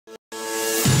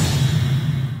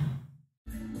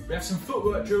We have some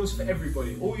footwork drills for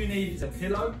everybody. All you need is a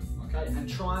pillow, okay, and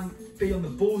try and be on the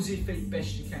balls of your feet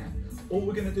best you can. All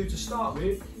we're going to do to start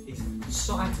with is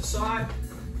side to side,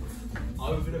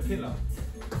 over the pillow.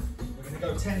 We're going to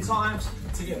go 10 times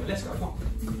together. Let's go, come on.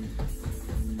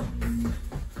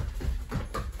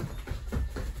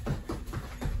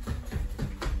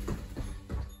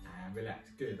 And relax,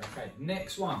 good, okay.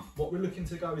 Next one, what we're looking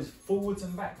to go is forwards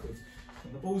and backwards.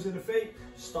 On the balls of the feet,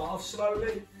 start off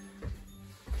slowly,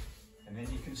 and then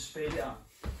you can speed it up.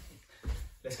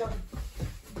 Let's go.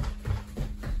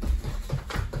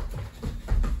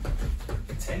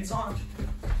 10 times.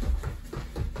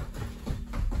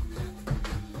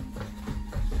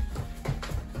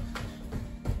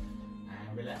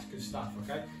 And relax, good stuff,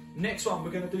 okay? Next one,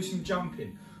 we're going to do some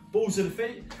jumping. Balls of the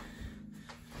feet,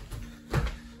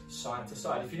 side to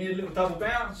side. If you need a little double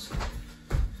bounce,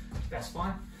 that's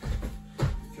fine.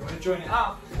 If you want to join it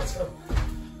up, let's go.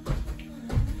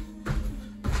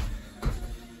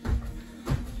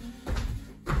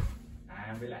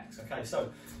 And relax, okay?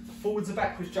 So, forwards and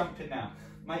backwards jumping now.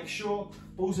 Make sure,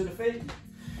 balls of the feet,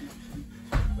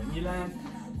 when you land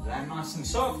nice and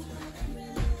soft.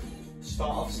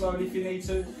 Start off slowly if you need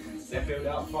to, then build it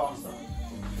up faster.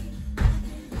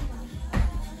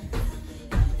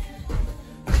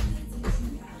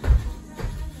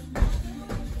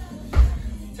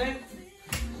 Then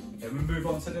we move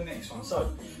on to the next one.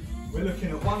 So, we're looking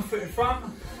at 1 foot in front,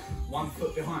 1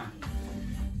 foot behind.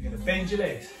 You're going to bend your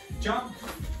legs, jump,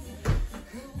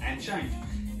 and change.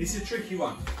 This is a tricky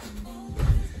one.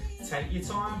 Take your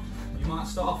time. You might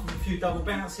start off with a few double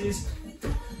bounces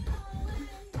and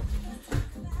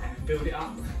build it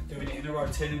up, doing it in a row,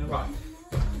 10 in a row.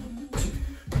 2,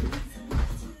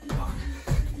 1,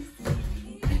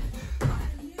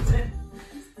 10,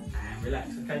 and relax.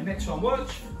 Okay, next one,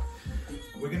 watch.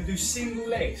 We're going to do single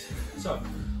legs. So,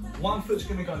 1 foot's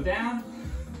going to go down,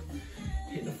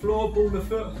 hit the floor, ball the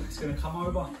foot, it's going to come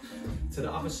over to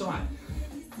the other side.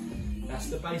 That's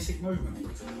the basic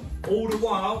movement. All the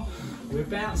while, we're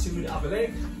bouncing with the other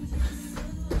leg.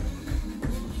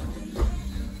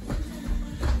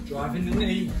 Driving the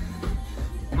knee,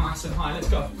 nice and high. Let's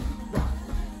go. 1,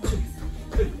 2,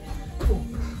 3, 4,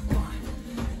 5,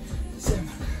 7,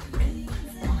 8,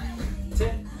 9,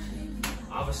 10.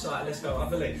 Other side, let's go.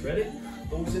 Other leg, ready?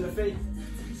 Balls in the feet.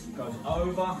 Goes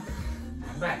over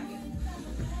and back.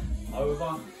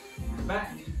 Over and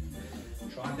back.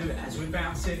 Try and do it as we're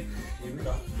bouncing. Here we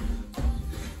go.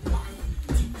 1,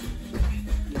 2,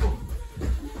 3, 4.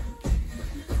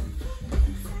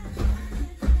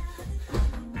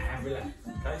 And relax.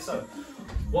 Okay, so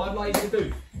what I'd like you to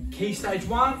do, key stage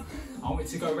 1, I want you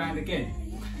to go round again.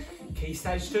 Key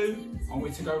stage 2, I want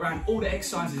you to go round all the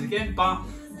exercises again, but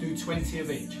do 20 of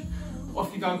each.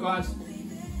 Off you go, guys.